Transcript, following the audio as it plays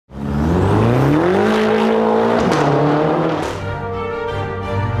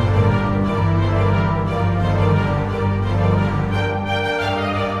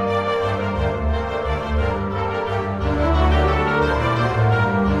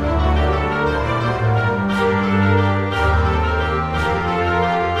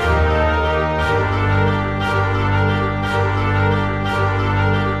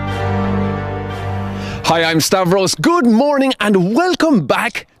Hi, I'm Stavros. Good morning and welcome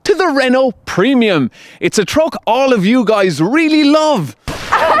back to the Renault Premium. It's a truck all of you guys really love.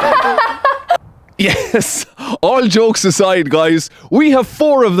 Yes, all jokes aside, guys, we have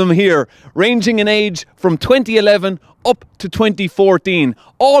 4 of them here, ranging in age from 2011 up to 2014,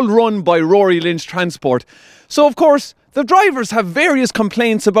 all run by Rory Lynch Transport. So, of course, the drivers have various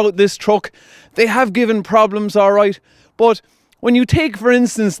complaints about this truck. They have given problems, all right, but when you take, for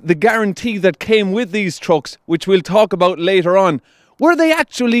instance, the guarantee that came with these trucks, which we'll talk about later on, were they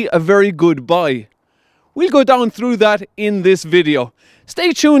actually a very good buy? We'll go down through that in this video.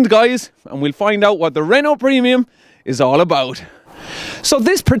 Stay tuned, guys, and we'll find out what the Renault Premium is all about. So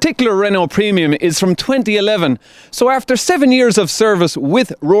this particular Renault Premium is from 2011. So after 7 years of service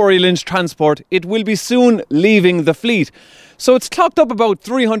with Rory Lynch Transport, it will be soon leaving the fleet. So it's clocked up about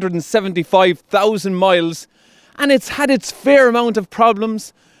 375,000 miles. And it's had its fair amount of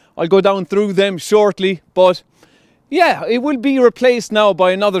problems. I'll go down through them shortly, but yeah, it will be replaced now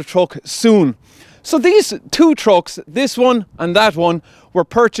by another truck soon. So these 2 trucks, this one and that one, were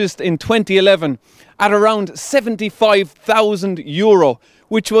purchased in 2011 at around €75,000,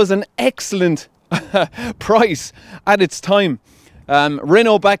 which was an excellent price at its time.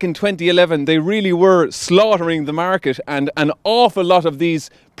 Renault back in 2011, they really were slaughtering the market, and an awful lot of these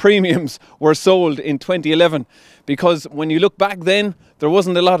premiums were sold in 2011, because when you look back then, there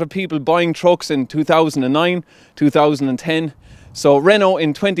wasn't a lot of people buying trucks in 2009, 2010. So Renault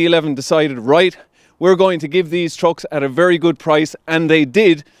in 2011 decided, right, we're going to give these trucks at a very good price, and they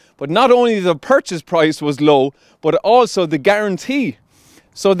did. But not only the purchase price was low, but also the guarantee.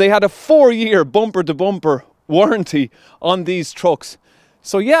 So they had a 4-year bumper to bumper warranty on these trucks.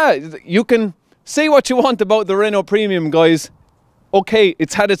 So yeah, you can say what you want about the Renault Premium, guys. Okay,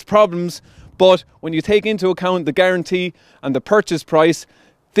 it's had its problems, but when you take into account the guarantee and the purchase price,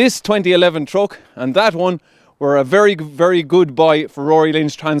 this 2011 truck and that one were a very, very good buy for Rory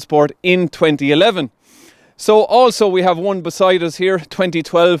Lynch Transport in 2011. So also we have one beside us here,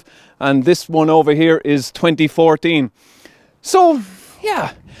 2012, and this one over here is 2014. So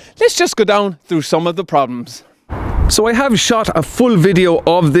yeah, let's just go down through some of the problems. So I have shot a full video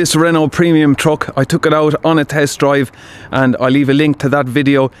of this Renault Premium truck. I took it out on a test drive, and I'll leave a link to that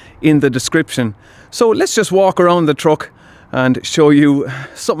video in the description. So let's just walk around the truck and show you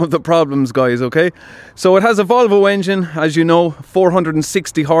some of the problems, guys, okay? So it has a Volvo engine, as you know,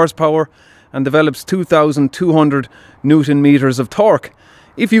 460 horsepower, and develops 2,200 Newton meters of torque.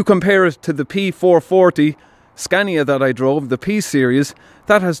 If you compare it to the P440 Scania that I drove, the P series,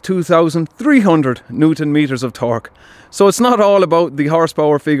 that has 2,300 Newton meters of torque. So it's not all about the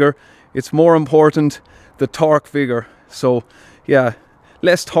horsepower figure, it's more important the torque figure. So yeah,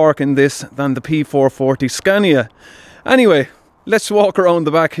 less torque in this than the P440 Scania. Anyway, let's walk around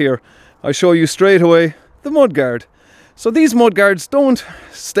the back here. I'll show you straight away the mudguard. So these mudguards don't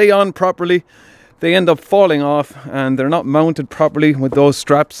stay on properly. They end up falling off, and they're not mounted properly with those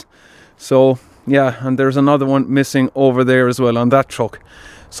straps. So yeah, and there's another one missing over there as well on that truck.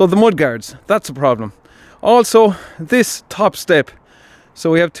 So the mudguards, that's a problem. Also, this top step. So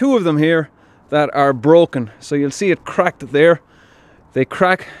we have 2 of them here that are broken. So you'll see it cracked there. They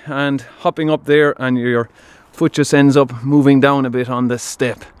crack, and hopping up there, and your foot just ends up moving down a bit on this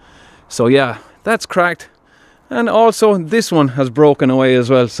step. So yeah, that's cracked. And also this one has broken away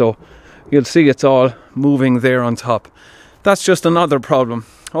as well. So you'll see it's all moving there on top. That's just another problem.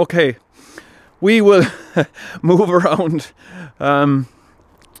 Okay. We will move around, and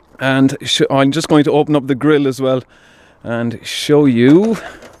I'm just going to open up the grille as well and show you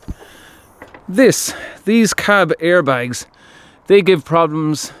this. These cab airbags, they give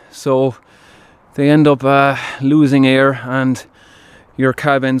problems, so they end up losing air, and your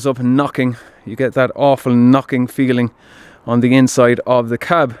cab ends up knocking. You get that awful knocking feeling on the inside of the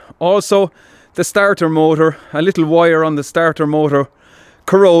cab. Also, the starter motor, a little wire on the starter motor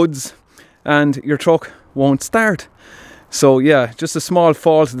corrodes, and your truck won't start. So yeah, just a small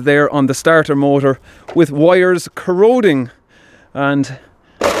fault there on the starter motor with wires corroding. And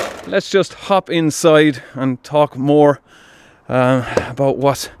let's just hop inside and talk more about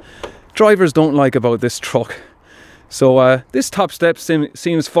what drivers don't like about this truck. So this top step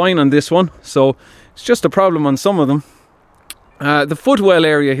seems fine on this one, so it's just a problem on some of them. The footwell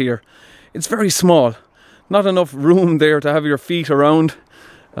area here, it's very small, not enough room there to have your feet around.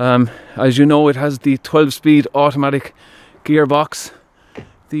 As you know, it has the 12-speed automatic gearbox,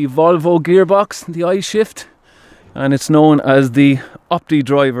 the Volvo gearbox, the I-Shift, and it's known as the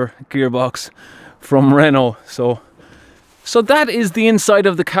OptiDriver gearbox from Renault. So that is the inside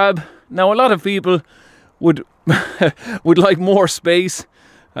of the cab. Now, a lot of people would would like more space,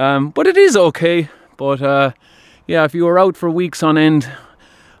 but it is okay. But yeah, if you were out for weeks on end,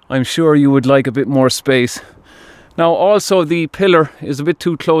 I'm sure you would like a bit more space. Now also the pillar is a bit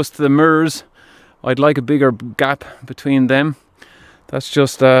too close to the mirrors. I'd like a bigger gap between them. That's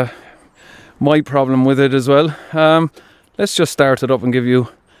just my problem with it as well. Let's just start it up and give you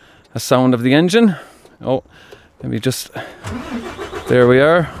a sound of the engine. Oh, let me just, there we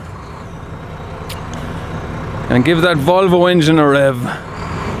are. And give that Volvo engine a rev.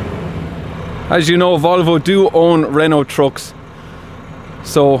 As you know, Volvo do own Renault trucks.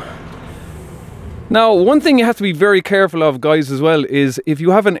 So, now one thing you have to be very careful of, guys, as well, is if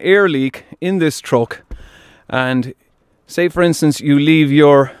you have an air leak in this truck, and say for instance you leave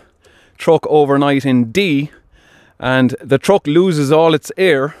your truck overnight in D, and the truck loses all its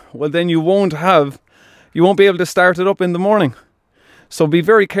air, well then you won't be able to start it up in the morning. So be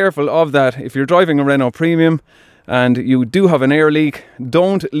very careful of that. If you're driving a Renault Premium and you do have an air leak,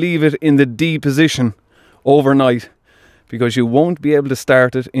 don't leave it in the D position overnight, because you won't be able to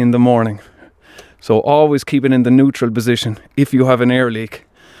start it in the morning. So always keep it in the neutral position if you have an air leak.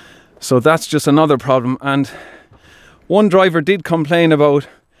 So that's just another problem. And one driver did complain about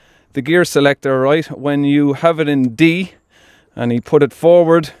the gear selector, right? When you have it in D and he put it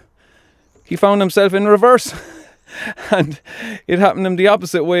forward, he found himself in reverse. And it happened to him the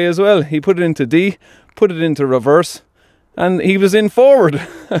opposite way as well. He put it into D, put it into reverse, and he was in forward.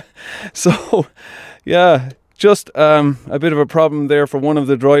 So yeah, just a bit of a problem there for one of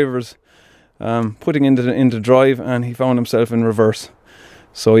the drivers, putting into drive, and he found himself in reverse.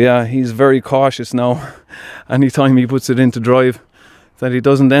 So yeah, he's very cautious now anytime he puts it into drive, that he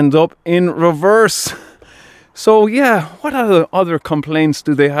doesn't end up in reverse. So yeah, what other complaints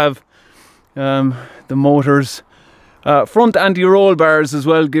do they have? The motors, front anti-roll bars as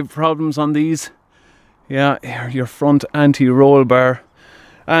well give problems on these. Yeah, your front anti-roll bar.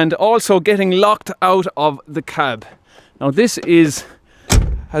 And also getting locked out of the cab. Now this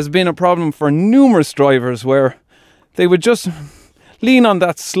has been a problem for numerous drivers, where they would just lean on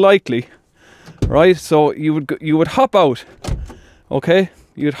that slightly, right? So you would hop out, okay?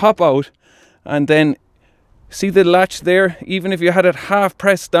 You'd hop out, and then see the latch there? Even if you had it half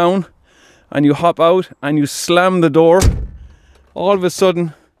pressed down and you hop out and you slam the door, all of a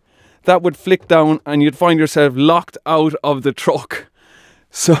sudden that would flick down and you'd find yourself locked out of the truck.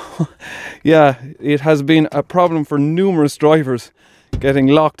 So yeah, it has been a problem for numerous drivers getting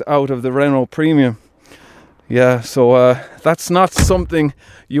locked out of the Renault Premium. Yeah, so that's not something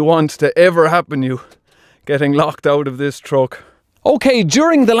you want to ever happen to you, getting locked out of this truck. Okay,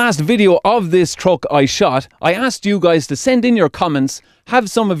 during the last video of this truck I shot, I asked you guys to send in your comments. Have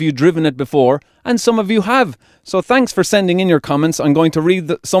some of you driven it before? And some of you have. So thanks for sending in your comments. I'm going to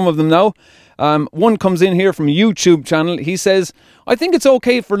read some of them now. One comes in here from YouTube channel. He says, I think it's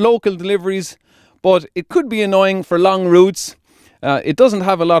okay for local deliveries, but it could be annoying for long routes. It doesn't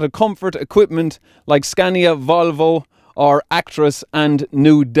have a lot of comfort equipment like Scania, Volvo, or Actros and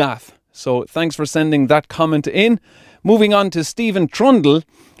new DAF. So thanks for sending that comment in. Moving on to Stephen Trundle,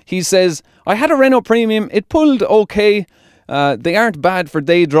 he says, I had a Renault Premium, it pulled okay. They aren't bad for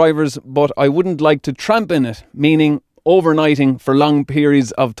day drivers, but I wouldn't like to tramp in it, meaning overnighting for long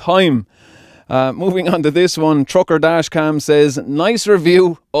periods of time. Moving on to this one, Trucker Dashcam says, nice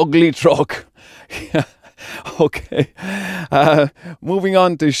review, ugly truck. Yeah. Okay. Moving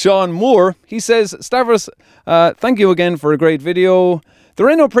on to Sean Moore, he says, Stavros, thank you again for a great video. The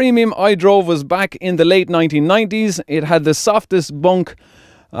Renault Premium I drove was back in the late 1990s. It had the softest bunk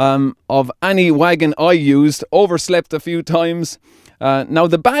of any wagon I used, overslept a few times. Now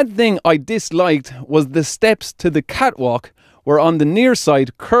the bad thing I disliked was the steps to the catwalk were on the near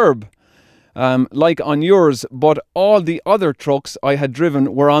side curb, like on yours, but all the other trucks I had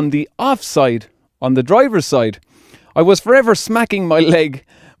driven were on the off side, on the driver's side. I was forever smacking my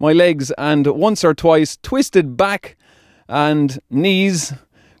legs, and once or twice twisted back and knees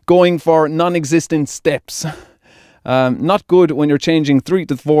going for non-existent steps. Not good when you're changing 3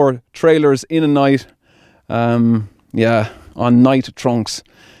 to 4 trailers in a night. Yeah, on night trunks.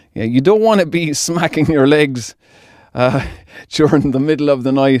 Yeah, you don't want to be smacking your legs during the middle of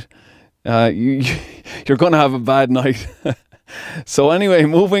the night. You're going to have a bad night. So anyway,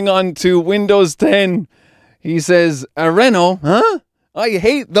 moving on to Windows 10. He says, a Renault, huh? I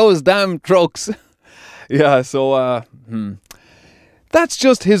hate those damn trucks. Yeah, so that's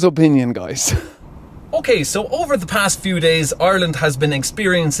just his opinion, guys. Okay, so over the past few days, Ireland has been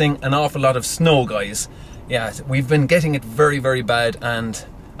experiencing an awful lot of snow, guys. Yeah, we've been getting it very, very bad, and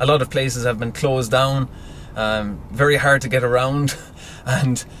a lot of places have been closed down. Very hard to get around.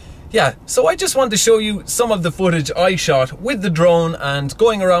 And Yeah, so I just want to show you some of the footage I shot with the drone and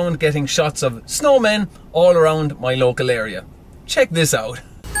going around getting shots of snowmen all around my local area. Check this out.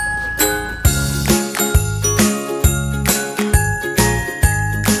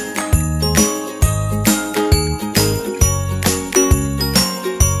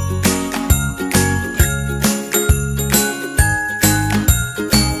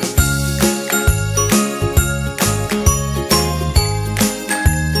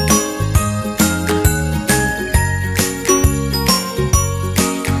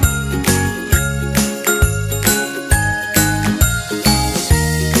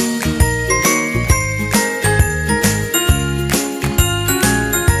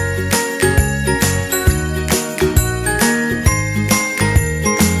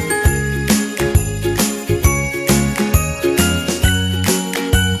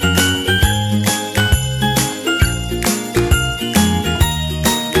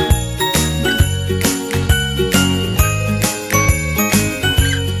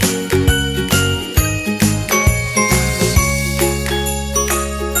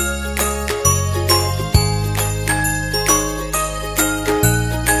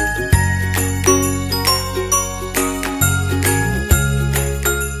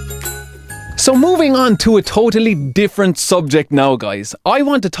 So moving on to a totally different subject now, guys. I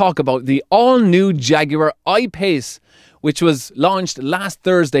want to talk about the all-new Jaguar I-Pace, which was launched last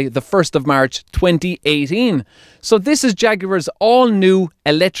Thursday, the 1st of March 2018. So this is Jaguar's all-new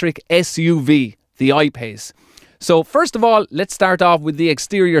electric SUV, the I-Pace. So first of all, let's start off with the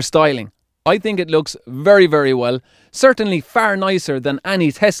exterior styling. I think it looks very, very well. Certainly far nicer than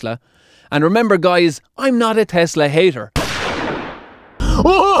any Tesla. And remember, guys, I'm not a Tesla hater.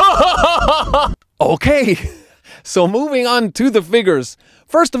 Okay, so moving on to the figures.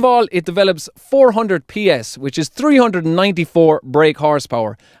 First of all, it develops 400 PS, which is 394 brake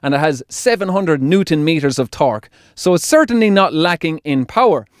horsepower, and it has 700 Newton meters of torque. So it's certainly not lacking in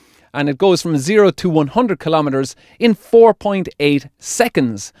power. And it goes from 0 to 100 kilometers in 4.8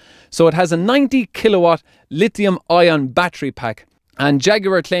 seconds. So it has a 90 kilowatt lithium-ion battery pack. And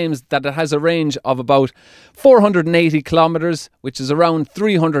Jaguar claims that it has a range of about 480 kilometers, which is around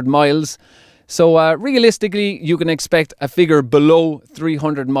 300 miles. So realistically, you can expect a figure below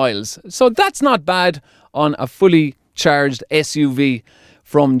 300 miles. So that's not bad on a fully charged SUV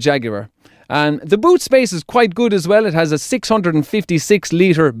from Jaguar. And the boot space is quite good as well. It has a 656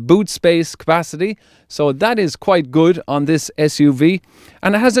 litre boot space capacity. So that is quite good on this SUV.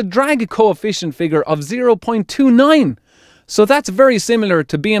 And it has a drag coefficient figure of 0.29. So that's very similar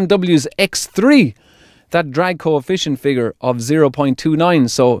to BMW's X3, that drag coefficient figure of 0.29.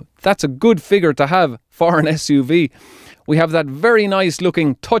 So that's a good figure to have for an SUV. We have that very nice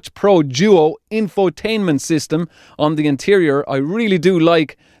looking Touch Pro Duo infotainment system on the interior. I really do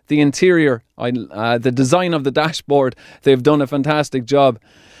like the interior, the design of the dashboard. They've done a fantastic job.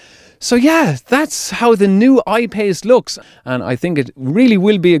 So yeah, that's how the new I-Pace looks. And I think it really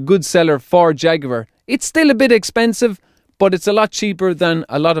will be a good seller for Jaguar. It's still a bit expensive, but it's a lot cheaper than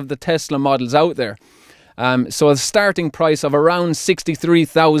a lot of the Tesla models out there. So a starting price of around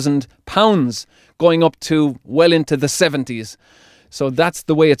 £63,000 going up to well into the 70s. So that's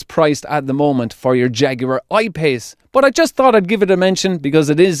the way it's priced at the moment for your Jaguar I-Pace. But I just thought I'd give it a mention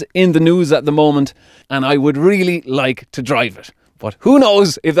because it is in the news at the moment and I would really like to drive it. But who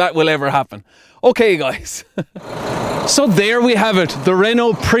knows if that will ever happen. Okay, guys. So there we have it, the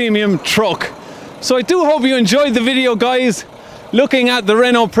Renault Premium truck. So I do hope you enjoyed the video, guys, looking at the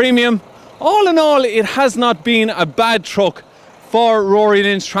Renault Premium. All in all, it has not been a bad truck for Rory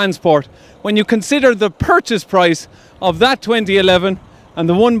Lynch Transport. When you consider the purchase price of that 2011 and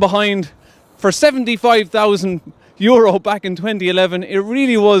the one behind for €75,000 back in 2011, it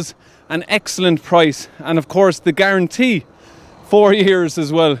really was an excellent price. And of course, the guarantee, 4 years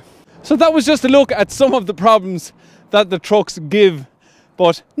as well. So that was just a look at some of the problems that the trucks give.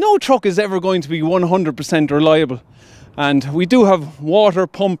 But no truck is ever going to be 100% reliable. And we do have water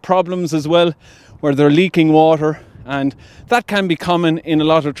pump problems as well, where they're leaking water. And that can be common in a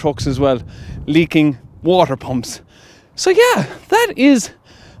lot of trucks as well, leaking water pumps. So yeah, that is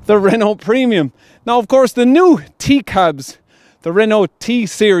the Renault Premium. Now, of course, the new T-cabs, the Renault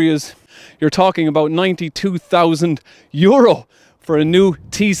T-Series, you're talking about €92,000 for a new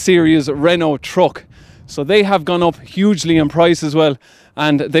T-Series Renault truck. So they have gone up hugely in price as well.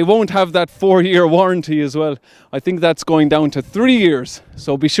 And they won't have that 4-year warranty as well. I think that's going down to 3 years.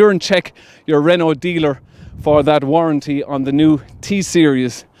 So be sure and check your Renault dealer for that warranty on the new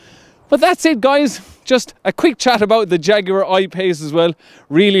T-Series. But that's it, guys. Just a quick chat about the Jaguar I-Pace as well.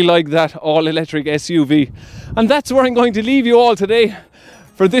 Really like that all-electric SUV. And that's where I'm going to leave you all today.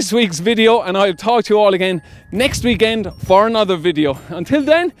 for this week's video, and I'll talk to you all again next weekend for another video. Until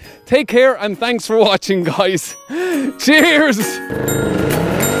then, take care and thanks for watching, guys. Cheers!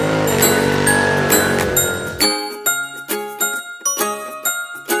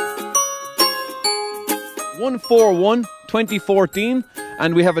 141 2014,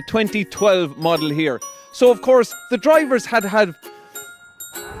 and we have a 2012 model here. So of course the drivers had